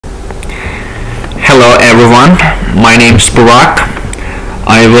Hello everyone, my name is Burak.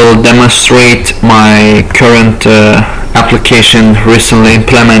 I will demonstrate my current application recently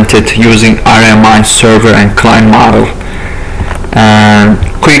implemented using RMI server and client model. And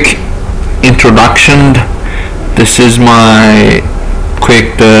quick introduction, this is my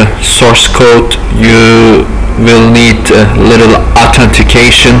quick source code. You will need a little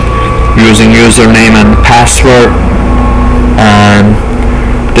authentication using username and password, and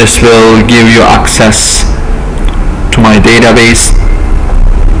this will give you access to my database,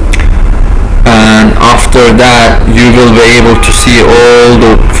 and after that you will be able to see all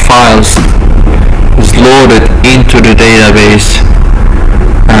the files is loaded into the database,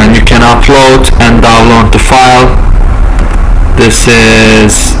 and you can upload and download the file. This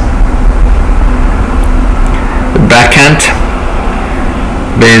is the backend,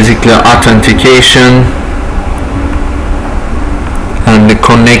 basically authentication and the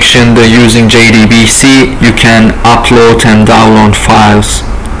connection. Using JDBC you can upload and download files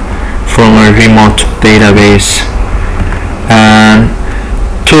from a remote database. And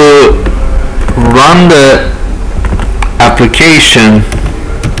to run the application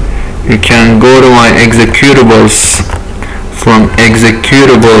you can go to my executables. From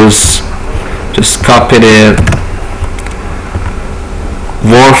executables just copy the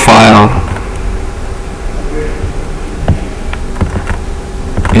WAR file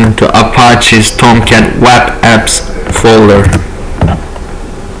into Apache's Tomcat Web Apps folder.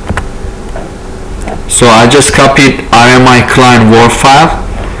 So I just copied RMI client WAR file.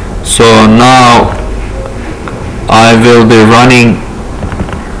 So now I will be running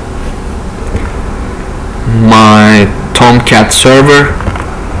my Tomcat server,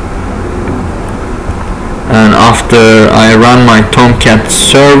 and after I run my Tomcat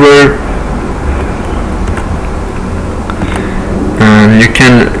server, and you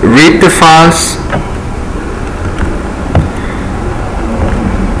can read the files,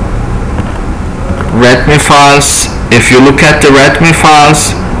 README files. If you look at the README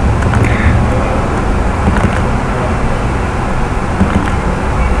files,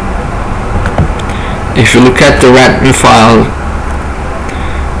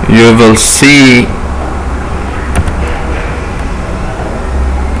 you will see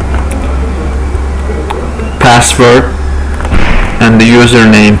password and the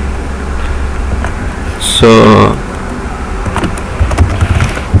username. So,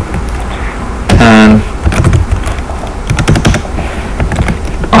 and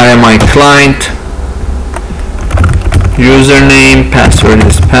RMI client, username, password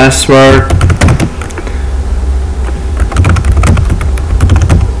is password.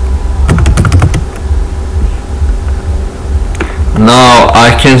 Now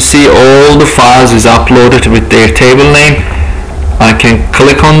I can see all the files is uploaded with their table name. I can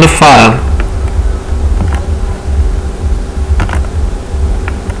click on the file,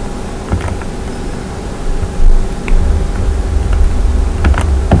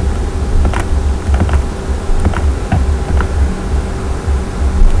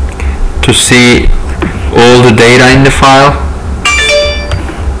 to see all the data in the file,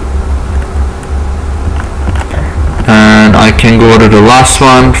 and I can go to the last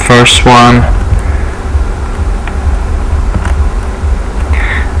one, first one,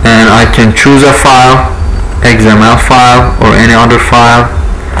 and I can choose a file, XML file or any other file.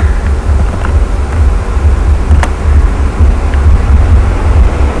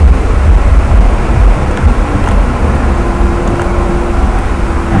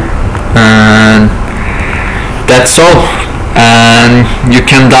 And that's all, and you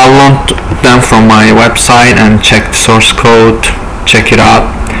can download them from my website and check the source code, check it out.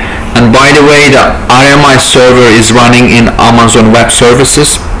 And by the way, the RMI server is running in Amazon Web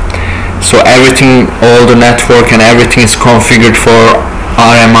Services, so everything, all the network and everything is configured for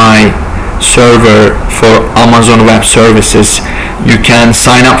RMI server for Amazon Web Services. You can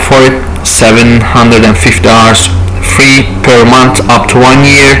sign up for it, $750 free per month up to 1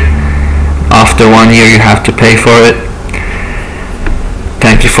 year. After 1 year you have to pay for it.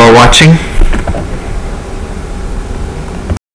 Thank you for watching.